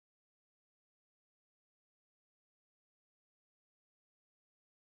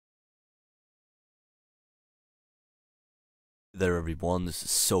There everyone, this is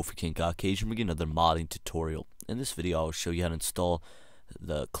Sophie King Caucasian bringing another modding tutorial. In this video I will show you how to install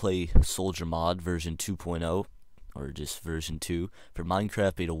the Clay Soldier mod version 2.0 or just version 2 for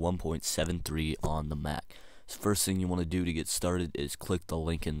Minecraft beta 1.73 on the Mac. So first thing you want to do to get started is click the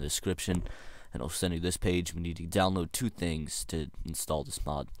link in the description and it'll send you this page. We need to download two things to install this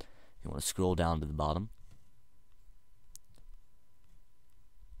mod. You want to scroll down to the bottom.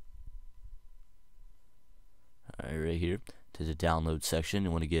 Alright, right here to the download section,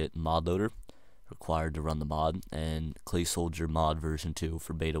 you want to get mod loader required to run the mod and Clay Soldier mod version 2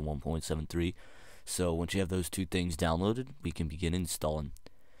 for beta 1.73. So once you have those two things downloaded, we can begin installing.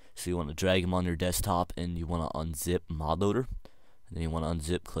 So you want to drag them on your desktop and you want to unzip mod loader and then you want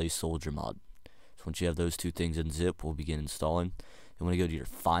to unzip Clay Soldier mod. So once you have those two things unzip, we'll begin installing. You want to go to your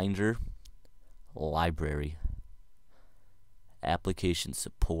Finder, Library, Application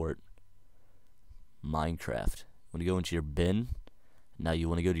Support, Minecraft. You want to go into your bin. Now you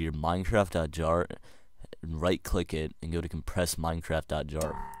want to go to your Minecraft.jar and right click it and go to compress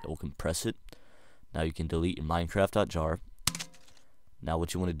Minecraft.jar. It will compress it. Now you can delete your Minecraft.jar. Now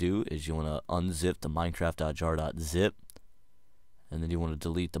what you want to do is you want to unzip the Minecraft.jar.zip and then you want to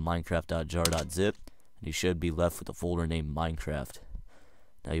delete the Minecraft.jar.zip and you should be left with a folder named Minecraft.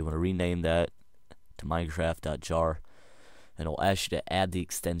 Now you want to rename that to Minecraft.jar and it'll ask you to add the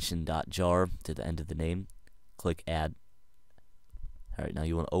extension .jar to the end of the name. Click add. Alright, now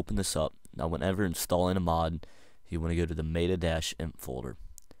you want to open this up. Now whenever installing a mod, you want to go to the meta-inf folder.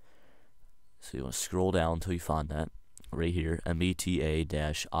 So you want to scroll down until you find that. Right here, meta-inf.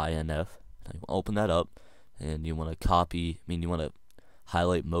 Now you want to open that up and you want to you want to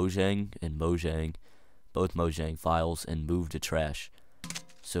highlight Mojang and Mojang, both Mojang files, and move to trash.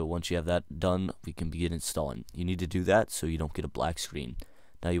 So once you have that done, we can begin installing. You need to do that so you don't get a black screen.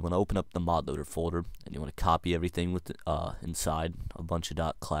 Now you want to open up the mod loader folder and you want to copy everything with inside a bunch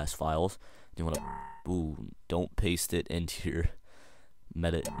of .class files. You want to don't paste it into your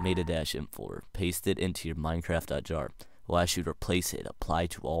meta-inf folder. Paste it into your Minecraft.jar. We'll ask you to replace it. Apply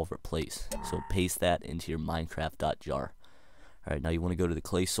to all replace. So paste that into your Minecraft.jar. Alright, now you want to go to the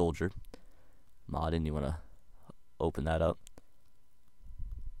Clay Soldier mod and you want to open that up.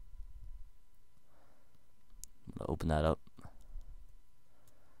 Open that up.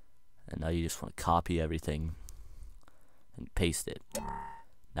 And now you just want to copy everything and paste it.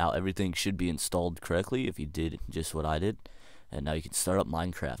 Now everything should be installed correctly if you did just what I did. And now you can start up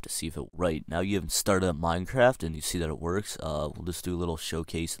Minecraft to see if it right. Now you haven't started up Minecraft and you see that it works. We'll just do a little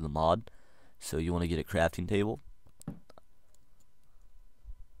showcase of the mod. So you want to get a crafting table.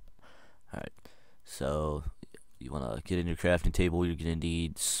 Alright, so you want to get in your crafting table. You're going to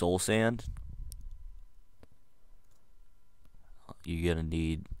need soul sand. You're gonna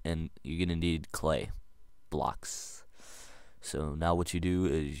need clay blocks. So now what you do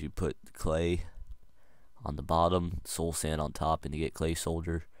is you put clay on the bottom, soul sand on top, and you get Clay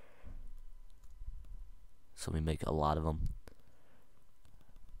Soldier. So we make a lot of them.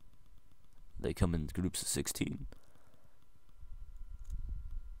 They come in groups of 16.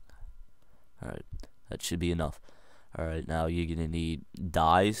 Alright, that should be enough. Alright, now you're gonna need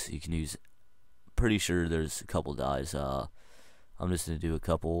dyes. You can use, pretty sure there's a couple dyes. I'm just going to do a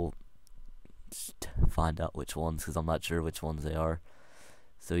couple, just to find out which ones, because I'm not sure which ones they are.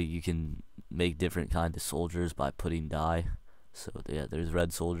 So you can make different kinds of soldiers by putting dye. So yeah, there's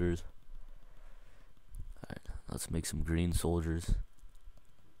red soldiers. Alright, let's make some green soldiers.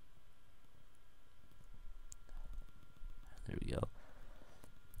 There we go.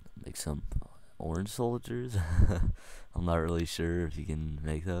 Make some orange soldiers. I'm not really sure if you can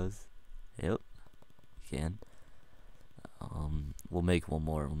make those. Yep, you can. We'll make one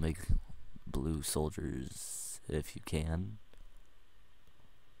more. We'll make blue soldiers if you can.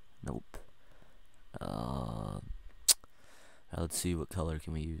 Nope. Let's see, what color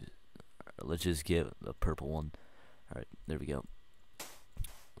can we use? Let's just get a purple one. Alright, there we go.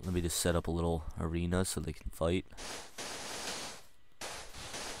 Let me just set up a little arena so they can fight.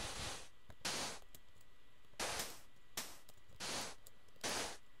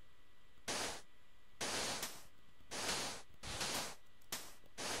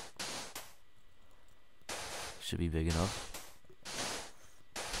 Should be big enough,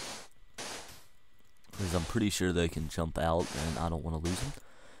 because I'm pretty sure they can jump out and I don't want to lose them.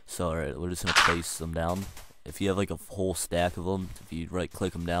 So alright, we're just going to place them down. If you have like a whole stack of them, if you right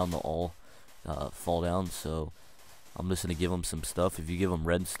click them down, they'll all fall down. So I'm just going to give them some stuff. If you give them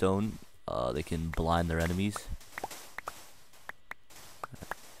redstone, they can blind their enemies.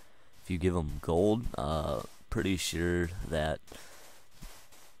 If you give them gold, pretty sure that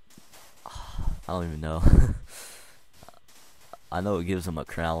I don't even know. I know it gives them a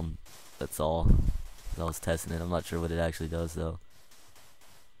crown. That's all. I was testing it. I'm not sure what it actually does though.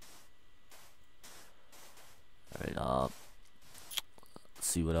 Alright, let's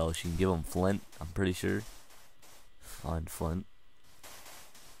see what else. You can give them flint, I'm pretty sure. Find flint.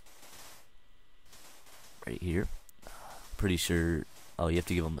 Right here. Pretty sure. Oh, you have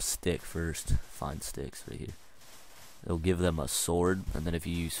to give them a stick first. Find sticks right here. It'll give them a sword, and then if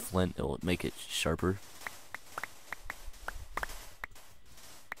you use flint, it'll make it sharper.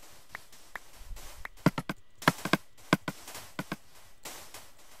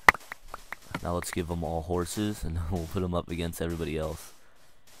 Now let's give them all horses, and we'll put them up against everybody else.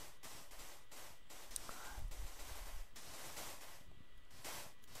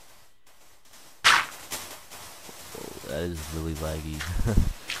 Whoa, that is really laggy.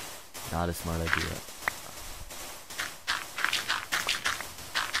 Not a smart idea.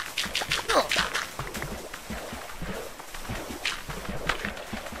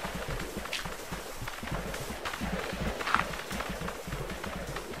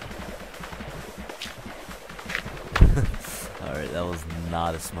 Alright, that was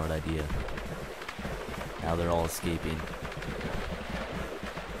not a smart idea. Now they're all escaping.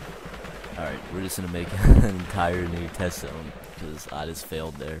 Alright, we're just gonna make an entire new test zone, because I just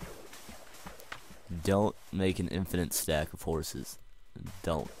failed there. Don't make an infinite stack of horses.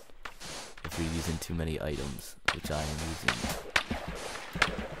 Don't. If you're using too many items, which I am using.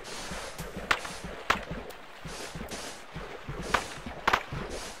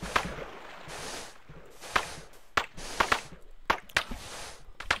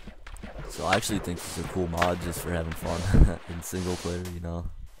 So I actually think this is a cool mod just for having fun in single player, you know.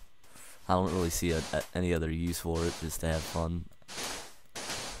 I don't really see any other use for it, just to have fun.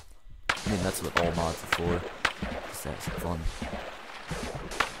 I mean, that's what all mods are for, just to have some fun.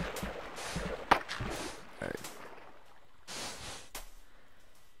 Alright.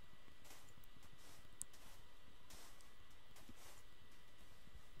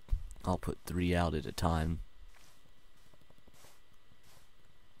 I'll put 3 out at a time.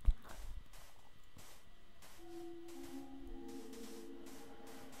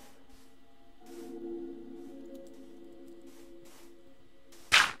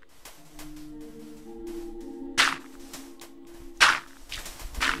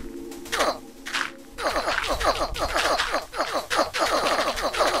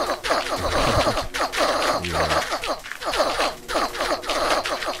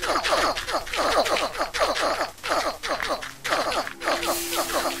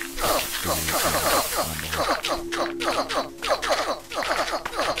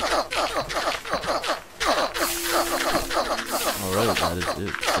 Alright, that is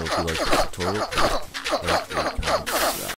it. So if you like this tutorial, like,